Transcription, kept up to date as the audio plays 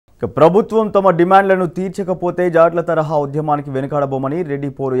ప్రభుత్వం తమ డిమాండ్లను తీర్చకపోతే జాట్ల తరహా ఉద్యమానికి వెనుకాడబోమని రెడ్డి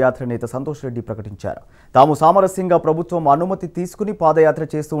పోరు యాత్ర నేత సంతోష్ రెడ్డి ప్రకటించారు. తాము సామరస్యంగా ప్రభుత్వం అనుమతి తీసుకుని పాదయాత్ర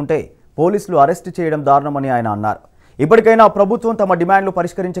చేస్తూ ఉంటే పోలీసులు అరెస్ట్ చేయడం దారుణమని ఆయన అన్నారు. ఇప్పటికైనా ప్రభుత్వం తమ డిమాండ్లు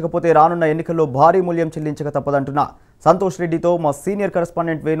పరిష్కరించకపోతే రానున్న ఎన్నికల్లో భారీ మూల్యం చెల్లించక తప్పదంటున్న సంతోష్ రెడ్డితో మా senior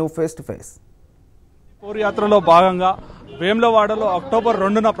correspondent Venu face to face. పోరు యాత్రలో భాగంగా వేములవాడలో అక్టోబర్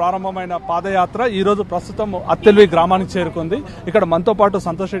 2న ప్రారంభమైన పాదయాత్ర ఈ రోజు ప్రస్తుతం అత్తెల్వి గ్రామానికి చేరుకుంది. ఇక్కడ మనతో పాటు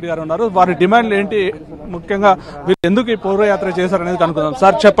సంతోష్ రెడ్డి గారు ఉన్నారు. వారి డిమాండ్లు ఏంటి, ముఖ్యంగా వీరు ఎందుకు ఈ పోరు యాత్ర చేశారనేది కనుక్కుందాం.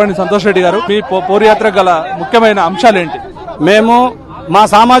 సార్ చెప్పండి సంతోష్ రెడ్డి గారు, మీ పోరు యాత్ర గల ముఖ్యమైన అంశాలు ఏంటి? మేము మా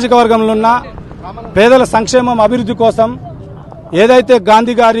సామాజిక వర్గంలో ఉన్న పేదల సంక్షేమం అభివృద్ధి కోసం ఏదైతే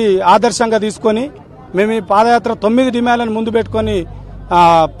గాంధీ గారి ఆదర్శంగా తీసుకొని మేము ఈ పాదయాత్ర 9 డిమాండ్లను ముందు పెట్టుకొని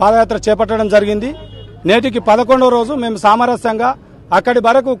పాదయాత్ర చేపట్టడం జరిగింది. నేటికి 11వ రోజు మేము సామరస్యంగా అక్కడి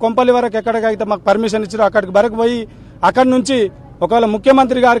వరకు కొంపల్లి వరకు ఎక్కడికైతే మాకు పర్మిషన్ ఇచ్చారో అక్కడికి వరకు పోయి అక్కడి నుంచి ఒకవేళ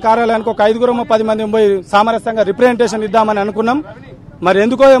ముఖ్యమంత్రి గారి కార్యాలయానికి ఒక 5-10 మంది పోయి సామరస్యంగా రిప్రజెంటేషన్ ఇద్దామని అనుకున్నాం. మరి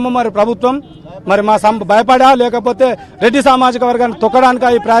ఎందుకో ఏమో మరి ప్రభుత్వం మరి మా భయపడా లేకపోతే రెడ్డి సామాజిక వర్గాన్ని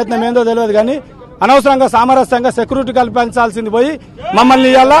తొక్కడానికి ఈ ప్రయత్నం ఏందో తెలియదు, కానీ అనవసరంగా సామరస్యంగా సెక్యూరిటీ కల్పించాల్సింది పోయి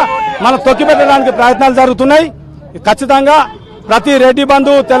మమ్మల్ని ఇవాళ మనం తొక్కి పెట్టడానికి ప్రయత్నాలు జరుగుతున్నాయి. ఖచ్చితంగా ప్రతి రెడ్డి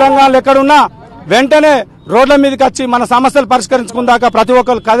బంధువు తెలంగాణలో ఎక్కడున్నా వెంటనే రోడ్ల మీదకి వచ్చి మన సమస్యలు పరిష్కరించుకుందాక ప్రతి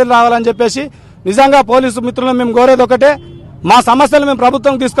ఒక్కరు కదిలి రావాలని చెప్పేసి నిజంగా పోలీసు మిత్రులను మేము కోరేది ఒకటే, మా సమస్యలు మేము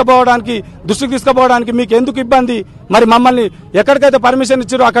ప్రభుత్వం దృష్టికి తీసుకుపోవడానికి మీకు ఎందుకు ఇబ్బంది? మరి మమ్మల్ని ఎక్కడికైతే పర్మిషన్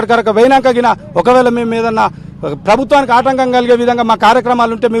ఇచ్చారో అక్కడికక్కడ పోయినాక ఒకవేళ మేము ఏదన్నా ప్రభుత్వానికి ఆటంకం కలిగే విధంగా మా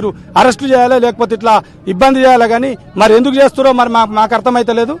కార్యక్రమాలు ఉంటే మీరు అరెస్టు చేయాలి, లేకపోతే ఇట్లా ఇబ్బంది చేయాలి. కానీ మరి ఎందుకు చేస్తారో మరి మాకు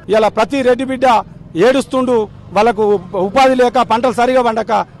అర్థమైతే లేదు. ఇలా ప్రతి రెడ్డి బిడ్డ ఏడుస్తుండు, వాళ్ళకు ఉపాధి లేక పంటలు సరిగా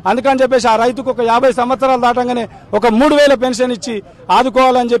పండక, అందుకని చెప్పేసి ఆ రైతుకు ఒక 50 సంవత్సరాలు దాటంగానే ఒక 3000 పెన్షన్ ఇచ్చి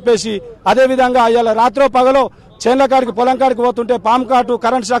ఆదుకోవాలని చెప్పేసి, అదేవిధంగా ఇలా రాత్రో పగలో చేన్ల కాడికి పొలం కాడికి పోతుంటే పాము కాటు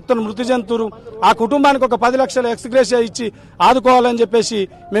కరెంట్ షాక్తో మృతి చెందుతురు, ఆ కుటుంబానికి ఒక 10 లక్షల ఎక్స్గ్రేషియా ఇచ్చి ఆదుకోవాలని చెప్పేసి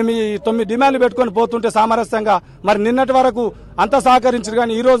మేము ఈ 9 డిమాండ్లు పెట్టుకుని పోతుంటే సామరస్యంగా మరి నిన్నటి వరకు అంతా సహకరించారు.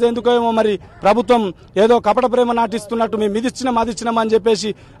 కానీ ఈ రోజు ఎందుకేమో మరి ప్రభుత్వం ఏదో కపట ప్రేమ నాటిస్తున్నట్టు మేము ఇదిచ్చినాం అని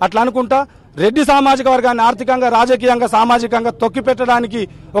చెప్పేసి అట్లా అనుకుంటా రెడ్డి సామాజిక వర్గాన్ని ఆర్థికంగా, రాజకీయంగా, సామాజికంగా తొక్కి పెట్టడానికి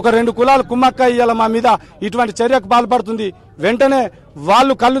ఒక 2 కులాలు కుమ్మక్క ఇయ్యాల మా మీద ఇటువంటి చర్యకు పాల్పడుతుంది. వెంటనే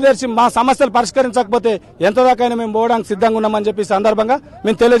వాళ్ళు కళ్ళు తెరిచి మా సమస్యలు పరిష్కరించకపోతే ఎంత దాకైనా మేము పోవడానికి సిద్ధంగా ఉన్నామని చెప్పి సందర్భంగా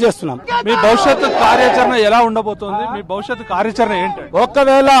మేము తెలియజేస్తున్నాం. మీ భవిష్యత్తు కార్యాచరణ ఎలా ఉండబోతోంది? మీ భవిష్యత్తు కార్యాచరణ ఏంటి?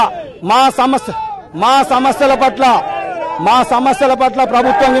 ఒక్కవేళ మా సమస్యల పట్ల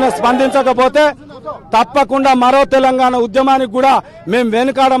ప్రభుత్వం స్పందించకపోతే తప్పకుండా మరో తెలంగాణ ఉద్యమానికి కూడా మేము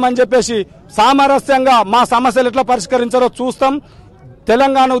వెనుకాడమని చెప్పేసి సామరస్యంగా మా సమస్యలు ఎట్లా పరిష్కరించారో చూస్తాం.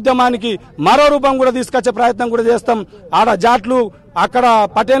 తెలంగాణ ఉద్యమానికి మరో రూపం కూడా తీసుకొచ్చే ప్రయత్నం కూడా చేస్తాం. ఆడ జాట్లు అక్కడ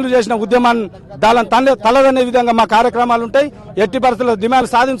పటేళ్లు చేసిన ఉద్యమాన్ని తలదనే విధంగా మా కార్యక్రమాలు ఉంటాయి. ఎట్టి పరిస్థితుల్లో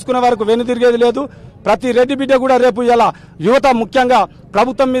డిమాండ్ సాధించుకునే వరకు వెనుదిరిగేది లేదు. ప్రతి రెడ్డి బిడ్డ కూడా రేపు ఇలా యువత ముఖ్యంగా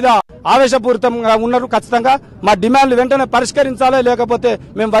ప్రభుత్వం మీద ఆవేశపూరితంగా ఉన్నారు. ఖచ్చితంగా మా డిమాండ్లు వెంటనే పరిష్కరించాలి, లేకపోతే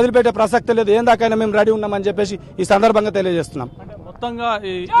మేము వదిలిపెట్టే ప్రసక్తి లేదు. ఏం దాకైనా మేము రెడీ ఉన్నామని చెప్పేసి ఈ సందర్భంగా తెలియజేస్తున్నాం. మొత్తంగా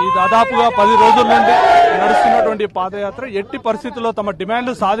ఈ దాదాపుగా 10 రోజుల నుండి నడుస్తున్నటువంటి పాదయాత్ర ఎట్టి పరిస్థితుల్లో తమ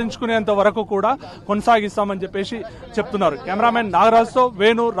డిమాండ్లు సాధించుకునేంత వరకు కూడా కొనసాగిస్తామని చెప్పేసి చెప్తున్నారు. Cameraman నాగరాజ్తో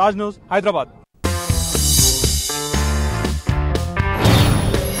Venu, Raj news, Hyderabad.